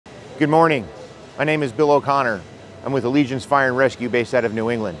Good morning. My name is Bill O'Connor. I'm with Allegiance Fire and Rescue based out of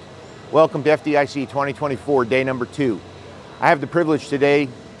New England. Welcome to FDIC 2024, day number 2. I have the privilege today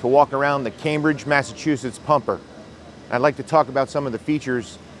to walk around the Cambridge, Massachusetts pumper. I'd like to talk about some of the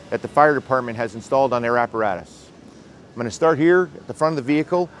features that the fire department has installed on their apparatus. I'm going to start here at the front of the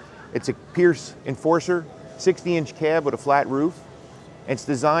vehicle. It's a Pierce Enforcer, 60-inch cab with a flat roof. It's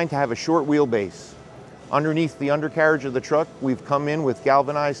designed to have a short wheelbase. Underneath the undercarriage of the truck, we've come in with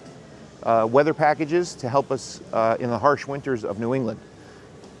galvanized weather packages to help us in the harsh winters of New England.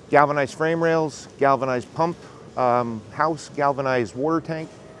 Galvanized frame rails, galvanized pump house, galvanized water tank.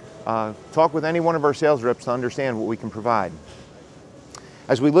 Talk with any one of our sales reps to understand what we can provide.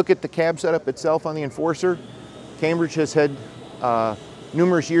 As we look at the cab setup itself on the Enforcer, Cambridge has had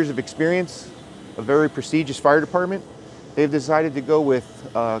numerous years of experience, a very prestigious fire department. They've decided to go with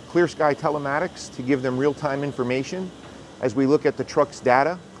clear sky telematics to give them real-time information as we look at the truck's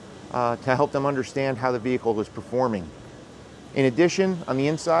data to help them understand how the vehicle is performing. In addition, on the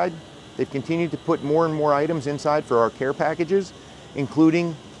inside, they've continued to put more and more items inside for our care packages,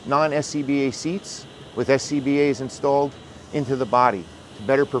 including non-SCBA seats with SCBAs installed into the body to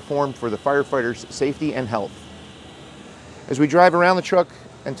better perform for the firefighters' safety and health. As we drive around the truck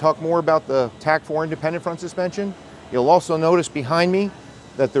and talk more about the TAC4 independent front suspension, you'll also notice behind me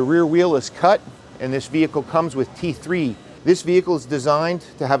that the rear wheel is cut and this vehicle comes with T3. This vehicle is designed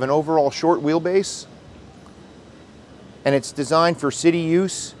to have an overall short wheelbase and it's designed for city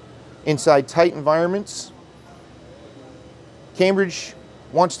use inside tight environments. Cambridge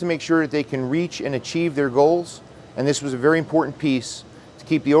wants to make sure that they can reach and achieve their goals, and this was a very important piece to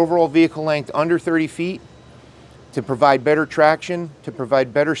keep the overall vehicle length under 30 feet, to provide better traction, to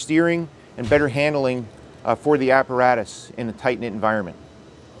provide better steering and better handling for the apparatus in a tight-knit environment.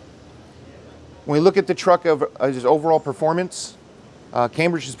 When we look at the truck as its overall performance,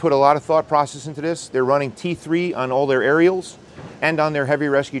 Cambridge has put a lot of thought process into this. They're running T3 on all their aerials and on their heavy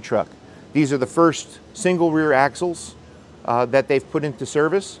rescue truck. These are the first single rear axles that they've put into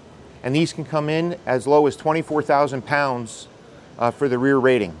service, and these can come in as low as 24,000 pounds for the rear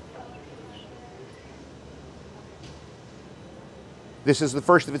rating. This is the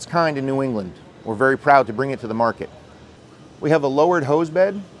first of its kind in New England. We're very proud to bring it to the market. We have a lowered hose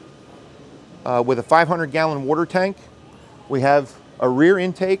bed with a 500-gallon water tank. We have a rear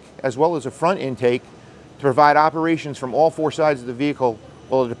intake as well as a front intake to provide operations from all 4 sides of the vehicle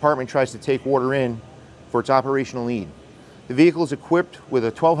while the department tries to take water in for its operational need. The vehicle is equipped with a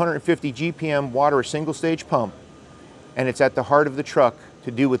 1250 GPM water single-stage pump, and it's at the heart of the truck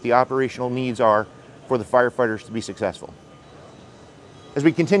to do what the operational needs are for the firefighters to be successful. As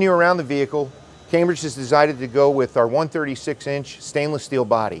we continue around the vehicle, Cambridge has decided to go with our 136-inch stainless steel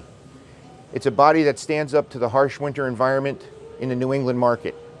body. It's a body that stands up to the harsh winter environment in the New England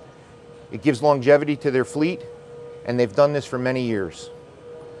market. It gives longevity to their fleet, and they've done this for many years.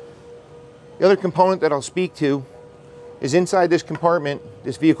 The other component that I'll speak to is inside this compartment,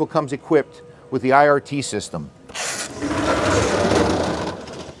 this vehicle comes equipped with the IRT system.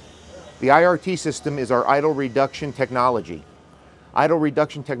 The IRT system is our idle reduction technology. Idle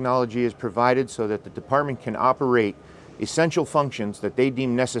reduction technology is provided so that the department can operate essential functions that they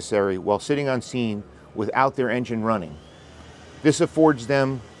deem necessary while sitting on scene without their engine running. This affords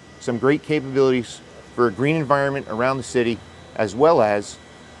them some great capabilities for a green environment around the city, as well as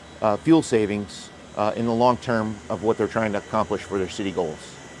fuel savings in the long term of what they're trying to accomplish for their city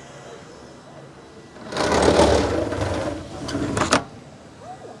goals.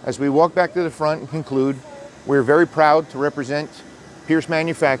 As we walk back to the front and conclude, we're very proud to represent Pierce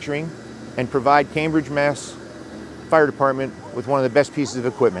Manufacturing and provide Cambridge, Mass. Fire Department with one of the best pieces of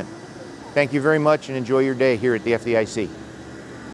equipment. Thank you very much and enjoy your day here at the FDIC.